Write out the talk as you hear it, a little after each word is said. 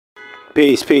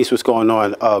Peace, peace. What's going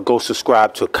on? Go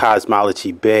subscribe to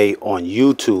Cosmology Bay on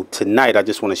YouTube. Tonight, I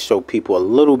just want to show people a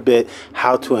little bit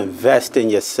how to invest in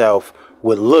yourself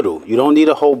with little. You don't need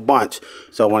a whole bunch.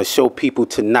 So I want to show people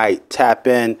tonight. Tap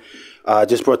in.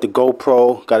 Just brought the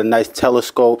GoPro. Got a nice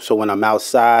telescope. So when I'm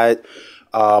outside,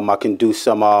 I can do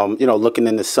some, looking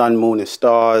in the sun, moon, and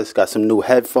stars. Got some new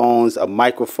headphones, a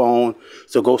microphone.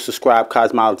 So go subscribe,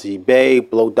 Cosmology Bay,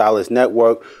 Blow Dollars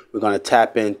Network. We're going to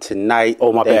tap in tonight.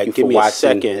 Oh, my bad. Give me a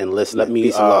second and listen. Let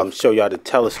me show y'all the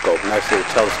telescope. Nice little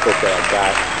telescope that I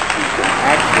got. You can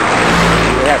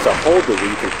actually, it has a holder where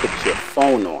you can put your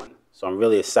phone on. So I'm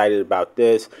really excited about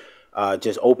this.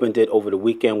 Just opened it over the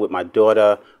weekend with my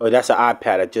daughter. Oh, that's an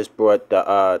iPad. I just brought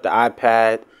the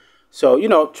iPad. So,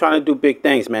 trying to do big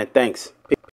things, man. Thanks.